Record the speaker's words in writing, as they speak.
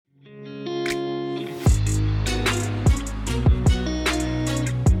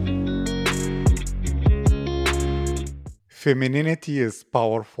Femininity is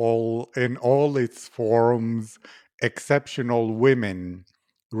powerful in all its forms. Exceptional women,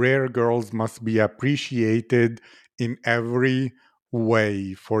 rare girls must be appreciated in every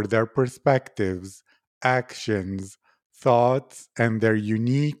way for their perspectives, actions, thoughts, and their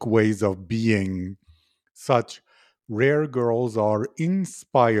unique ways of being. Such rare girls are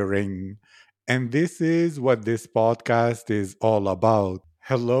inspiring. And this is what this podcast is all about.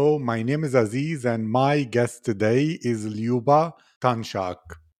 Hello, my name is Aziz, and my guest today is Liuba Tanchak.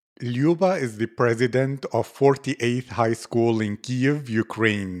 Liuba is the president of 48th High School in Kiev,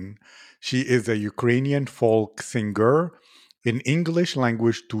 Ukraine. She is a Ukrainian folk singer, an English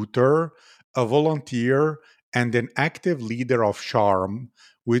language tutor, a volunteer, and an active leader of Charm,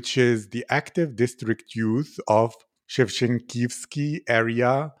 which is the active district youth of Shevchenkivsky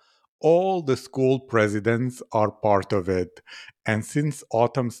area. All the school presidents are part of it. And since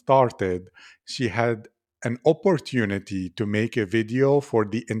autumn started, she had an opportunity to make a video for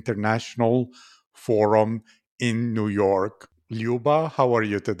the International Forum in New York. Liuba, how are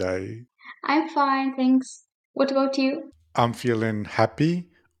you today? I'm fine, thanks. What about you? I'm feeling happy,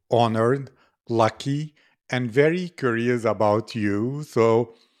 honored, lucky, and very curious about you.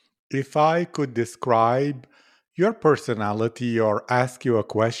 So, if I could describe your personality or ask you a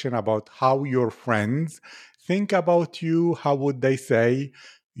question about how your friends think about you, how would they say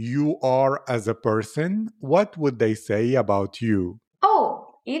you are as a person? What would they say about you? Oh,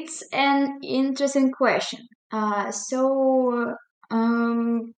 it's an interesting question. I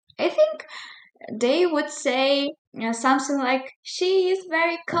think they would say something like, "She is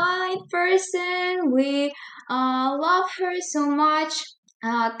very kind person. We love her so much."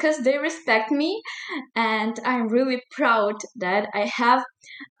 Because they respect me, and I'm really proud that I have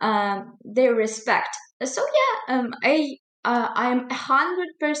their respect. So yeah, I'm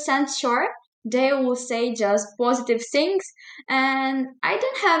 100% sure they will say just positive things, and I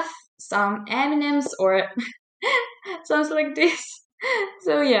don't have some Eminems or something like this.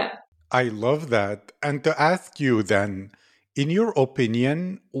 So yeah. I love that. And to ask you then, in your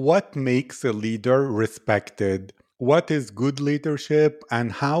opinion, what makes a leader respected? What is good leadership,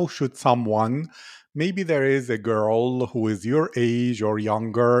 and how should someone, maybe there is a girl who is your age or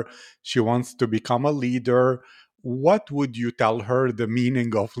younger, she wants to become a leader, what would you tell her the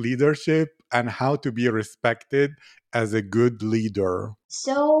meaning of leadership and how to be respected as a good leader?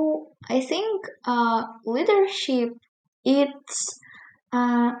 So I think leadership it's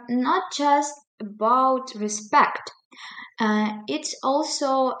not just about respect. It's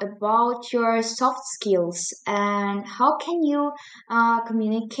also about your soft skills and how can you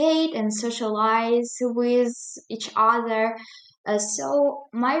communicate and socialize with each other. So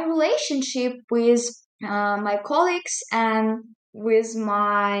my relationship with my colleagues and with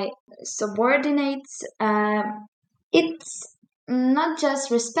my subordinates, it's not just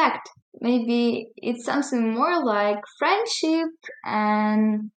respect. Maybe it's something more like friendship,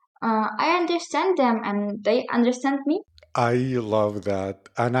 and I understand them and they understand me. I love that.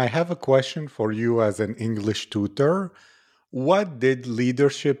 And I have a question for you as an English tutor. What did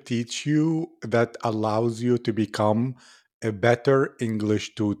leadership teach you that allows you to become a better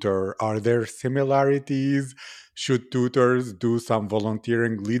English tutor? Are there similarities? Should tutors do some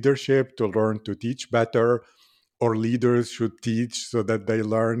volunteering leadership to learn to teach better? Or leaders should teach so that they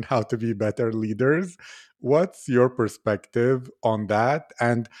learn how to be better leaders? What's your perspective on that?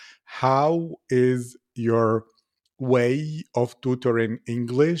 And how is your way of tutoring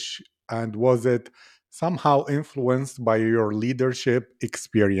English? And was it somehow influenced by your leadership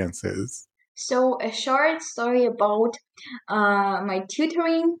experiences? So, a short story about my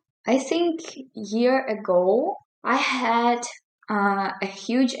tutoring. I think year ago I had a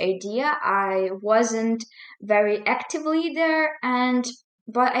huge idea. I wasn't very actively there, and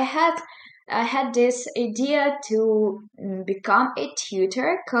but I had this idea to become a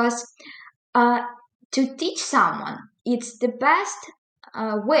tutor because uh, to teach someone it's the best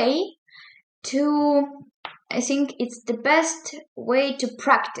way to I think it's the best way to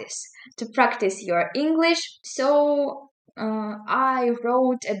practice your English. So I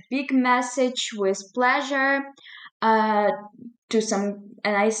wrote a big message with pleasure uh, to some,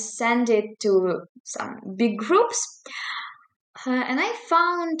 and I sent it to some big groups. And I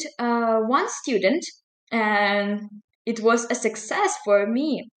found one student, and it was a success for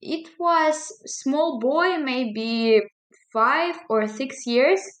me. It was small boy, maybe 5 or 6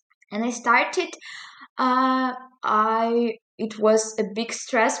 years, and I started I it was a big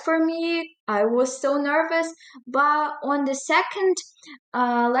stress for me. I was so nervous, but on the second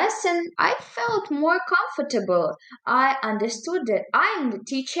lesson, I felt more comfortable. I understood that I am the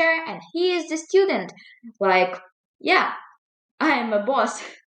teacher and he is the student. Like, yeah. I am a boss.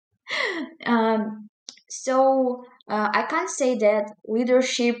 um, I can't say that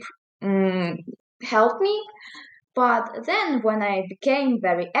leadership um, helped me. But then, when I became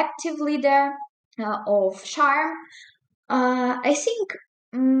very active leader of Charm, I think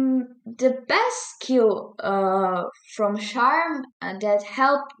the best skill from Charm that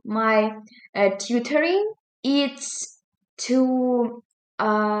helped my tutoring is to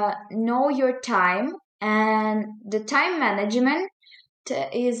know your time, and the time management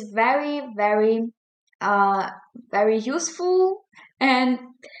is very, very, uh, very useful, and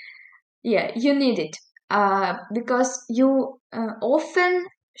yeah, you need it because you often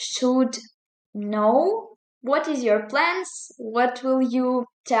should know what is your plans, what will you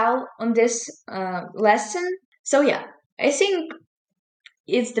tell on this lesson. So yeah, I think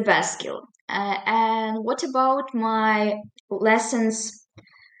it's the best skill. And what about my lessons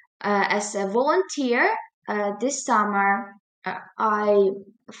as a volunteer? This summer, I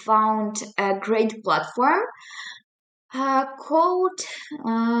found a great platform called,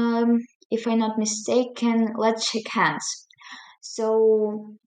 if I'm not mistaken, Let's Shake Hands.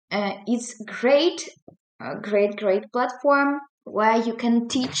 So it's great platform where you can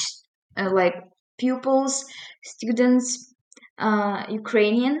teach like pupils, students,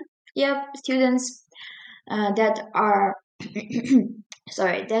 Ukrainian, yeah, students that are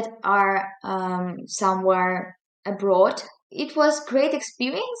sorry, that are somewhere abroad. It was great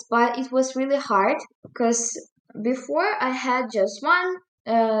experience, but it was really hard because before I had just one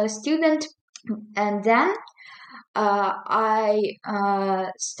student, and then I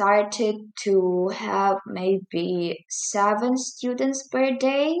started to have maybe 7 students per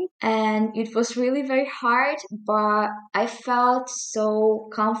day, and it was really very hard, but I felt so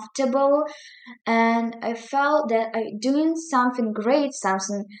comfortable, and I felt that I doing something great,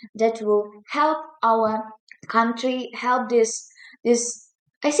 something that will help our country, help this.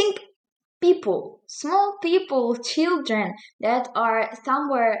 I think people, small people, children that are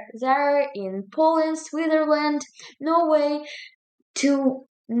somewhere there in Poland, Switzerland, Norway, to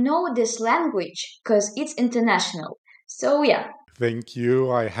know this language because it's international. So yeah. Thank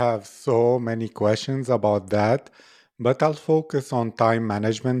you. I have so many questions about that, but I'll focus on time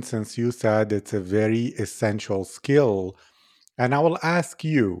management since you said it's a very essential skill. And I will ask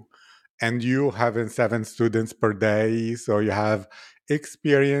you, and you having 7 students per day, so you have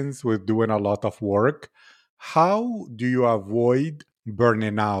experience with doing a lot of work. How do you avoid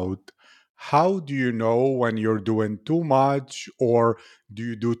burning out? How do you know when you're doing too much, or do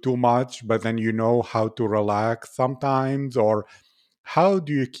you do too much, but then you know how to relax sometimes? Or how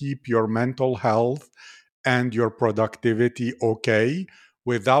do you keep your mental health and your productivity okay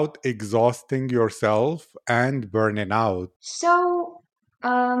without exhausting yourself and burning out? So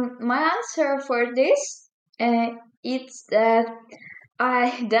my answer for this is that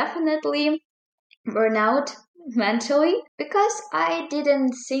I definitely burn out mentally because I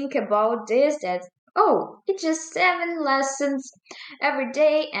didn't think about this that oh it's just 7 lessons every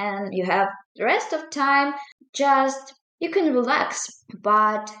day and you have the rest of time just you can relax,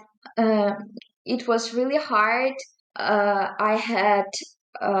 but uh, it was really hard. I had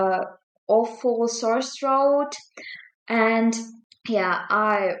uh, awful sore throat, and yeah,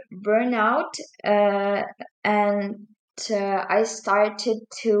 I burn out, and I started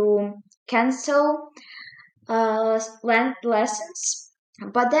to cancel lessons.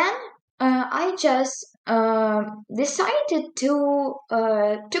 But then I just decided to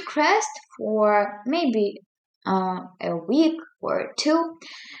rest for maybe a week or two,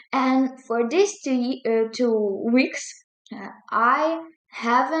 and for these 2 weeks, I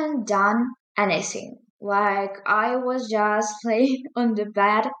haven't done anything. Like I was just laying on the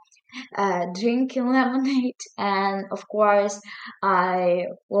bed, drinking lemonade, and of course, I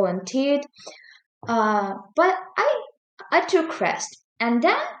volunteered. But I took rest, and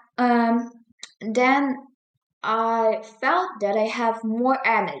then I felt that I have more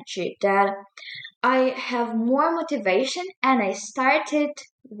energy, that I have more motivation, and I started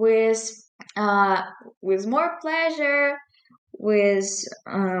with uh, with more pleasure, with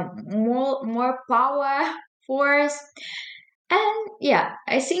more power, force, and yeah,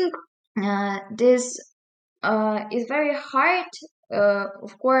 I think this is very hard.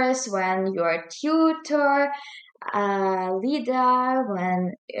 Of course, when you're a tutor, leader,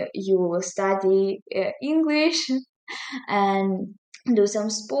 when you study English and do some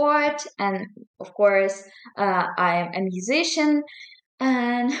sport, and of course, I'm a musician.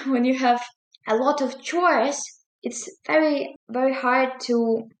 And when you have a lot of chores, it's very, very hard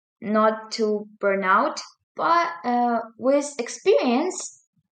to not to burn out. But with experience,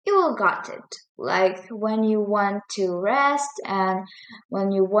 you will got it. Like when you want to rest and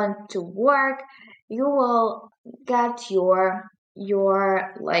when you want to work, you will get your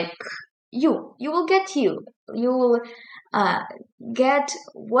like you will get you will uh, get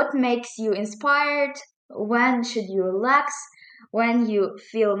what makes you inspired, when should you relax, when you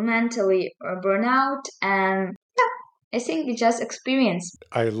feel mentally burnout, and I think you just experience.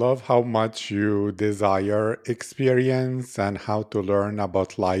 I love how much you desire experience and how to learn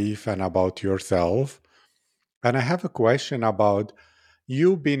about life and about yourself. And I have a question about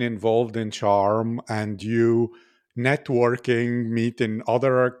you being involved in Charm and you networking, meeting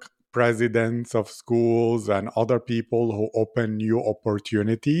other presidents of schools and other people who open new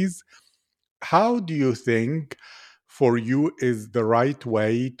opportunities. How do you think for you is the right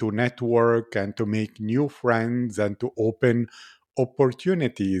way to network and to make new friends and to open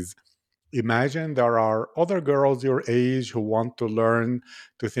opportunities? Imagine there are other girls your age who want to learn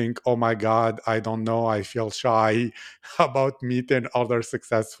to think, oh my God, I don't know, I feel shy about meeting other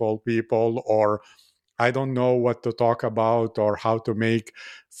successful people, or I don't know what to talk about or how to make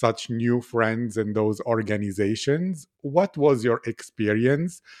such new friends in those organizations. What was your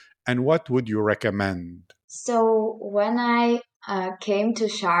experience and what would you recommend? So when I came to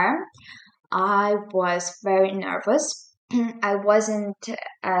Sharm, I was very nervous. I wasn't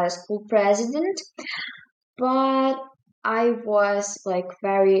a school president, but I was like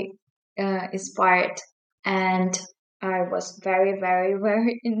very inspired, and I was very, very,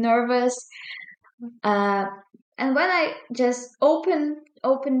 very nervous. Uh, and when I just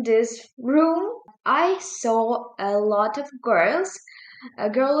opened this room, I saw a lot of girls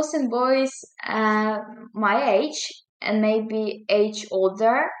and boys my age and maybe age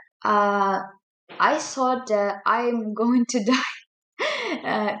older. Uh, I thought that I'm going to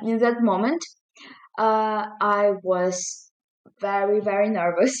die in that moment. I was very, very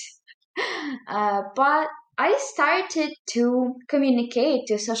nervous. But I started to communicate,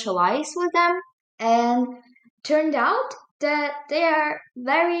 to socialize with them, and turned out that they are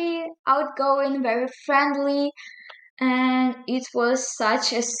very outgoing, very friendly, and it was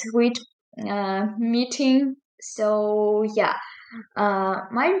such a sweet meeting. So, yeah,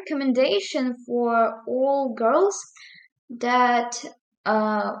 my recommendation for all girls that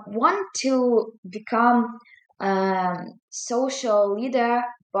want to become social leader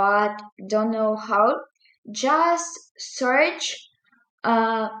but don't know how, just search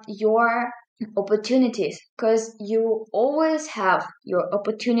your opportunities, because you always have your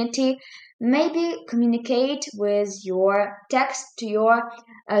opportunity. Maybe communicate with your text to your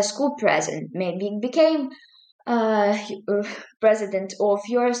school president, maybe became uh, president of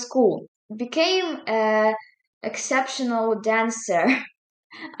your school, became a exceptional dancer,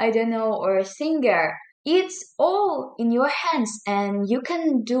 I don't know, or singer. It's all in your hands, and you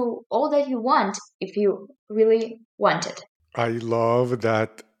can do all that you want if you really want it. I love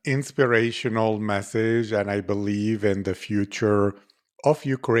that inspirational message, and I believe in the future of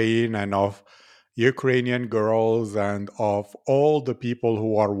Ukraine and of Ukrainian girls and of all the people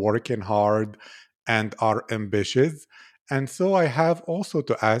who are working hard and are ambitious. And so I have also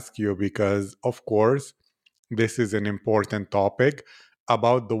to ask you, because of course, this is an important topic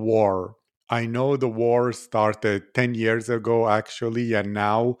about the war. I know the war started 10 years ago, actually, and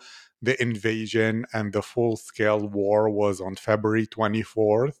now the invasion and the full scale war was on February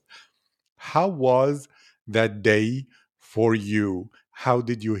 24th. How was that day for you? How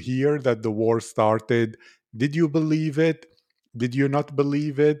did you hear that the war started? Did you believe it? Did you not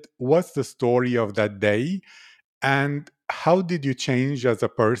believe it? What's the story of that day? And how did you change as a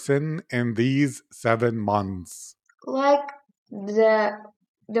person in these 7 months? Like the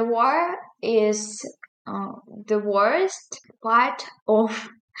the war is uh, the worst part of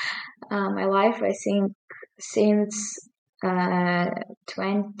my life, I think, since uh,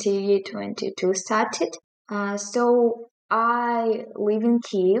 2022 started. So I live in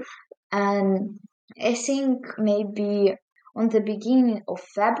Kiev, and I think maybe on the beginning of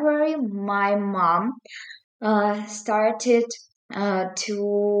February, my mom started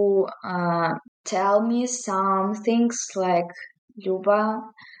to tell me some things like, Liuba,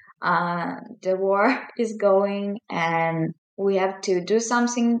 the war is going and we have to do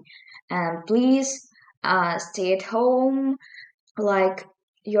something, and please stay at home. Like,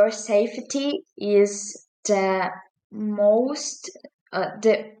 your safety is the most,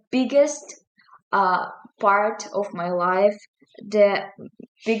 the biggest uh, part of my life, the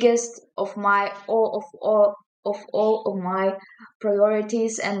biggest of my all of my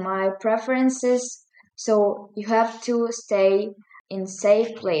priorities and my preferences. So you have to stay in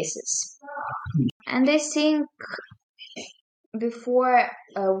safe places. And I think before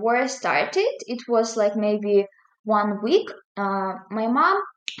war started, it was like maybe 1 week. My mom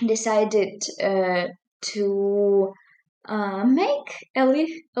decided to make a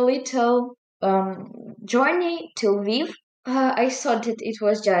little journey to Lviv. I thought that it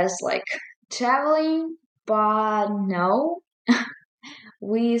was just like traveling, but no,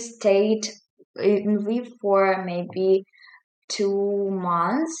 we stayed in Lviv for maybe 2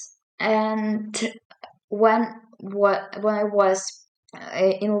 months, and when when I was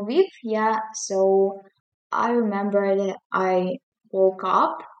in Lviv, yeah, so I remember that I woke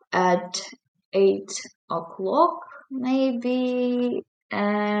up at 8 o'clock, maybe,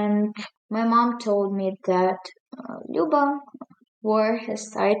 and my mom told me that Liuba, war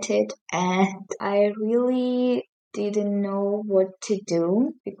has started, and I really didn't know what to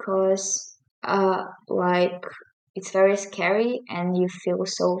do because, like, it's very scary and you feel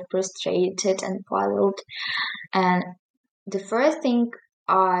so frustrated and puzzled. And the first thing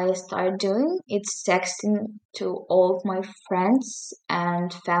I started doing is texting to all of my friends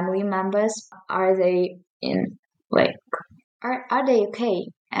and family members. Are they in like are they okay?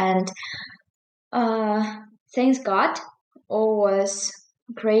 And uh thanks God, all was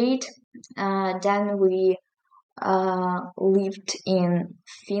great. Then we lived in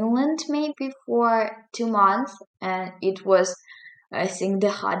Finland maybe for 2 months, and it was, I think,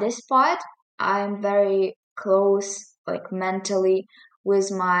 the hardest part. I'm very close, like mentally, with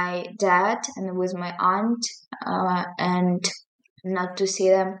my dad and with my aunt, and not to see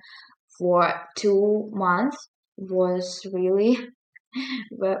them for 2 months was really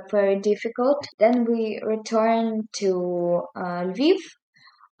very difficult. Then we returned to Lviv.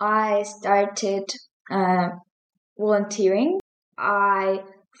 I started uh, volunteering. I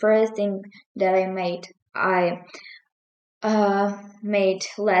first thing that I made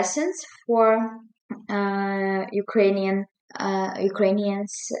lessons for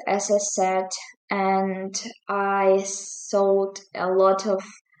Ukrainians, as I said, and I sold a lot of.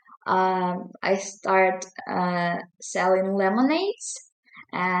 I start selling lemonades,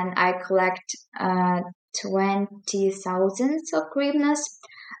 and I collect 20,000 of hryvnias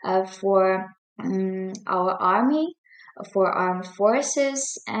for our army, for armed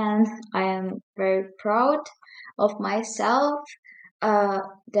forces, and I am very proud of myself uh,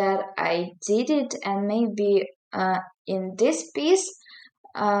 that I did it, and maybe in this piece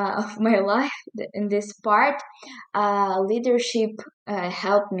of my life, in this part, leadership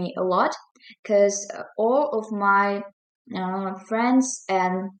helped me a lot because all of my friends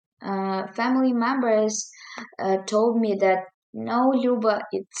and family members told me that no, Luba,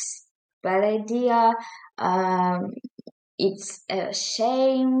 it's bad idea. Um, it's a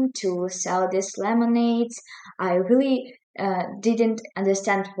shame to sell these lemonades. I really didn't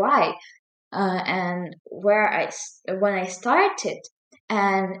understand why and when I started.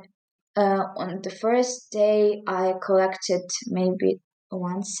 And on the first day, I collected maybe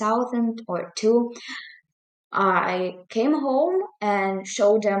 1,000 or two. I came home and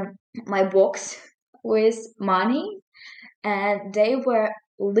showed them my box with money, and they were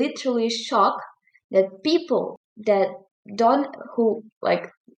literally shocked that people that who like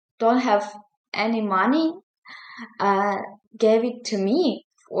don't have any money uh, gave it to me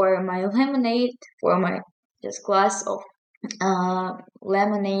for my lemonade, for my just glass of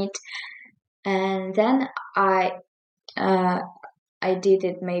lemonade. And then I uh, I did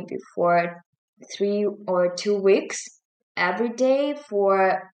it maybe for 3 or 2 weeks every day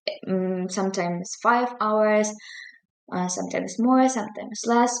for sometimes 5 hours, sometimes more, sometimes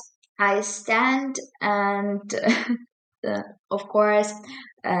less. I stand and of course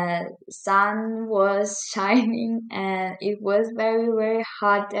sun was shining and it was very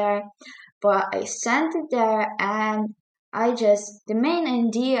hot there, but I stand there and I just the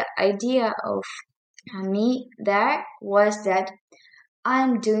main idea of me there was that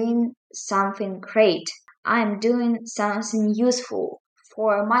I'm doing something great. I'm doing something useful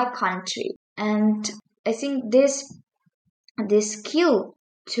for my country. And I think this skill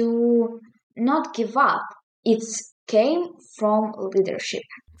to not give up, it's came from leadership.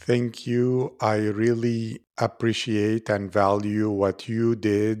 Thank you. I really appreciate and value what you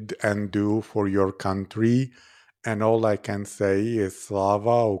did and do for your country. And all I can say is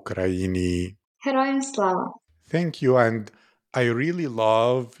Slava Ukraini. Героям слава! Thank you. And I really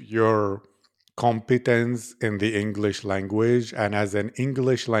love your competence in the English language. And as an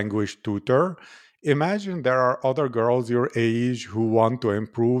English language tutor, imagine there are other girls your age who want to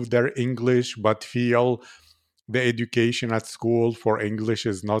improve their English but feel the education at school for English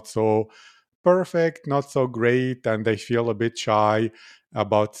is not so perfect, not so great, and they feel a bit shy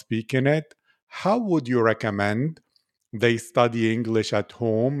about speaking it. How would you recommend they study English at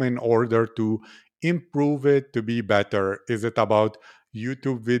home in order to improve it to be better? Is it about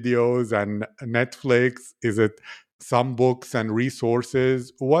YouTube videos and Netflix? Is it some books and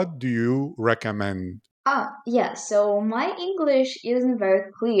resources? What do you recommend? Yeah, so my English isn't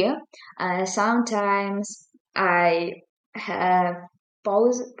very clear. Sometimes I have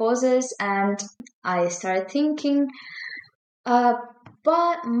pauses and I start thinking. Uh,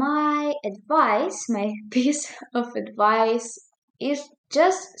 but my piece of advice is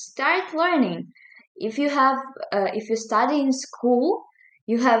just start learning. If you have, if you study in school,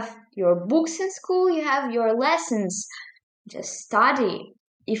 you have your books in school, you have your lessons. Just study.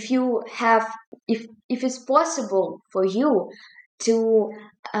 If you have, if it's possible for you to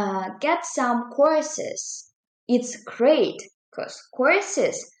get some courses, it's great because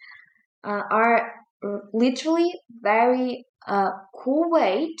courses are literally very cool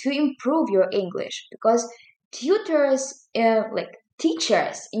way to improve your English because tutors, like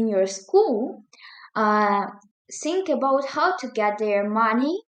teachers in your school, uh, think about how to get their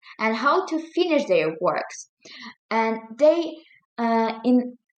money and how to finish their works, and they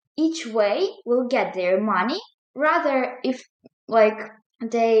in each way will get their money rather if like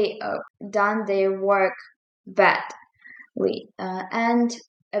they done their work bad. And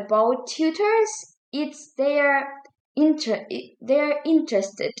about tutors, it's they're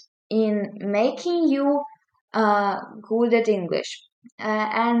interested in making you good at English.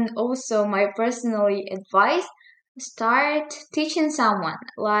 And also, my personally advice: start teaching someone.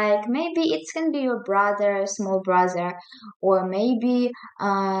 Like maybe it can be your brother, small brother, or maybe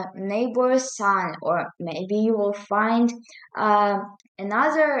neighbor's son, or maybe you will find uh,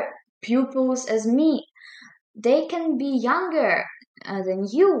 another pupils as me. They can be younger than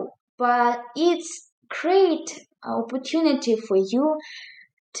you, but it's great opportunity for you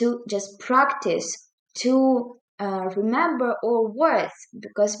to just practice to remember all words,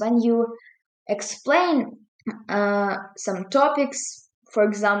 because when you explain some topics, for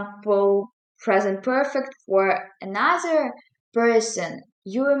example present perfect, for another person,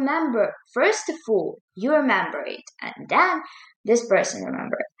 you remember, first of all you remember it and then this person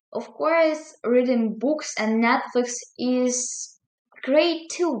remember. Of course, reading books and Netflix is great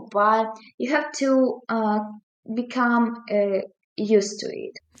too, but you have to become used to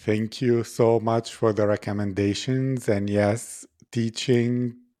it. Thank you so much for the recommendations. And yes,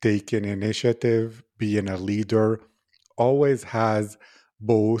 teaching, taking initiative, being a leader always has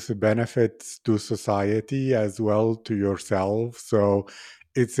both benefits to society as well to yourself. So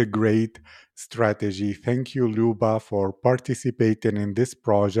it's a great strategy. Thank you, Luba, for participating in this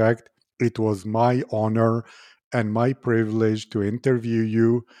project. It was my honor and my privilege to interview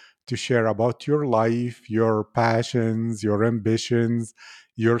you, to share about your life, your passions, your ambitions,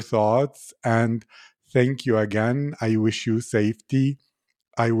 your thoughts. And thank you again. I wish you safety.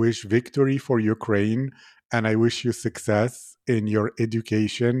 I wish victory for Ukraine, and I wish you success in your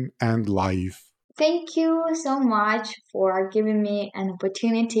education and life. Thank you so much for giving me an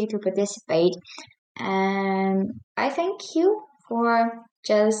opportunity to participate, and I thank you for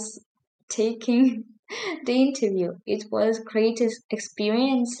just taking the interview. It was great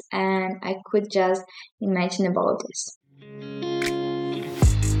experience, and I could just imagine about this.